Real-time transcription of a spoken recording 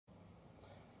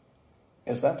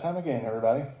It's that time again,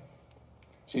 everybody.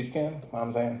 She's Kim,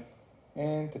 Mom's Ann,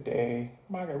 and today,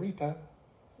 Margarita.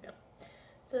 Yep.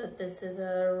 So this is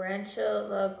a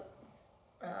Rancho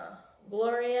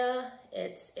Gloria.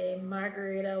 It's a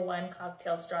Margarita wine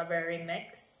cocktail strawberry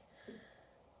mix.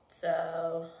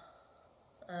 So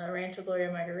Rancho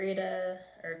Gloria Margarita,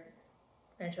 or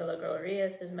Rancho La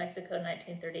Gloria, says Mexico,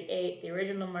 1938. The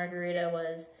original margarita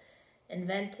was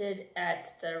invented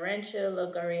at the Rancho La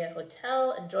Gloria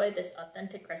Hotel. Enjoy this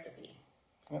authentic recipe.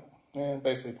 Yep. And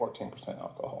basically 14%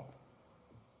 alcohol.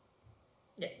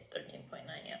 Yeah, 13.9,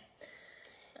 yeah.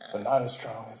 So not as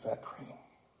strong as that cream.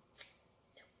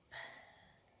 Nope.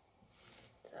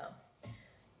 So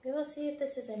we will see if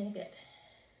this is any good.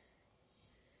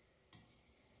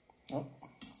 Oh,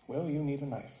 well, you need a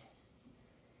knife.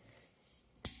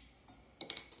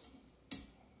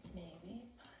 Maybe,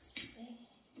 possibly.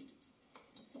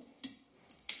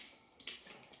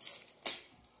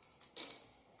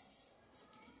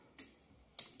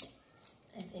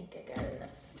 I think I got enough.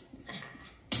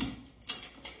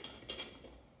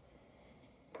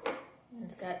 And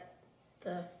it's got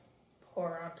the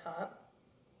pour on top.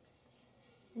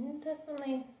 And it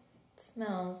definitely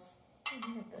smells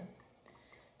like the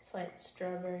slight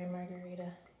strawberry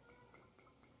margarita.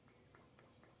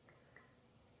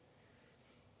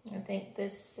 I think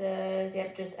this says,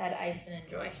 yep, just add ice and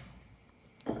enjoy.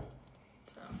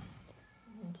 So,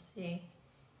 let's see.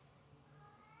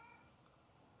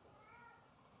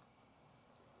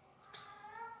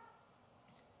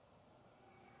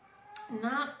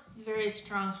 Not very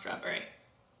strong strawberry.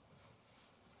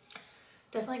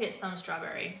 Definitely get some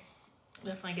strawberry.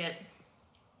 Definitely get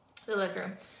the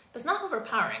liquor. But it's not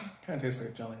overpowering. Kind of tastes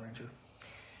like a Jolly Rancher.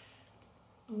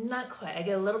 Not quite. I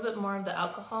get a little bit more of the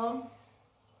alcohol.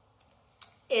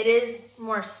 It is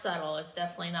more subtle. It's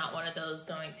definitely not one of those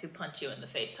going to punch you in the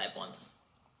face type ones.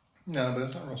 No, but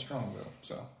it's not real strong though,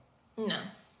 so. No.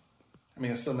 I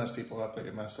mean, it still mess people up. They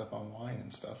get messed up on wine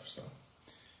and stuff, so.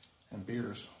 And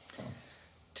beers, so.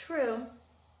 True.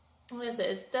 Like I said,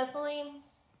 it's definitely,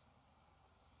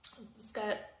 it's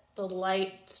got the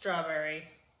light strawberry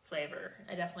flavor.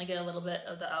 I definitely get a little bit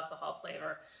of the alcohol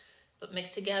flavor, but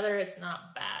mixed together, it's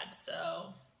not bad.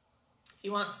 So if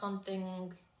you want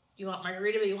something, you want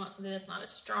margarita, but you want something that's not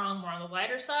as strong, more on the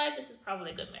lighter side, this is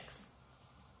probably a good mix.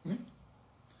 Mm.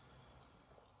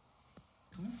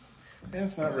 Mm. And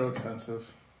it's not real expensive.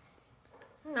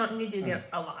 No, you do get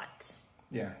a lot.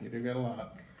 Yeah, you do get a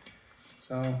lot.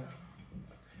 So, I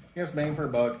guess bang for a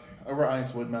buck. Over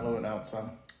ice would mellow it out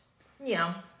some.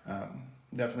 Yeah.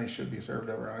 Definitely should be served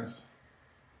over ice.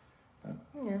 But,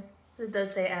 yeah. It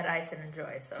does say add ice and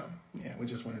enjoy, so. Yeah, we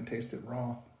just went and tasted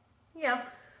raw. Yeah.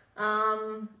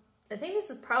 I think this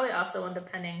is probably also one,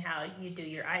 depending how you do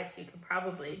your ice, you could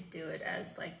probably do it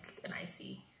as like an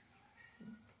icy.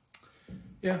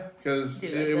 Yeah, because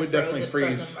Like it would definitely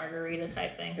freeze. Frozen margarita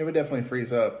type thing. It would definitely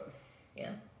freeze up.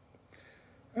 Yeah.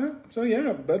 So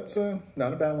yeah, that's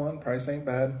not a bad one. Price ain't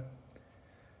bad.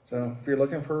 So if you're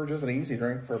looking for just an easy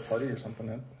drink for a party or something,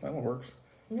 that one works.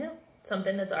 Yeah.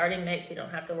 Something that's already mixed, you don't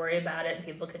have to worry about it, and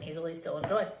people can easily still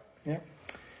enjoy. Yeah.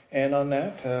 And on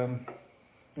that,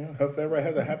 hope everybody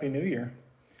has a happy new year.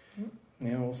 Mm-hmm.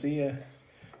 Yeah, we'll see you.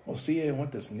 We'll see you in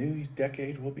what this new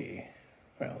decade will be.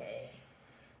 Well, Yay.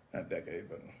 Not decade,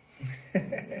 but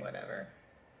Whatever.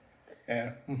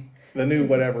 Yeah, the new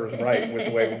whatever is right with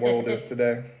the way the world is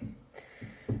today.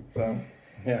 So,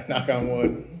 yeah, knock on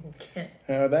wood.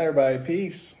 That everybody,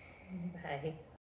 peace. Bye.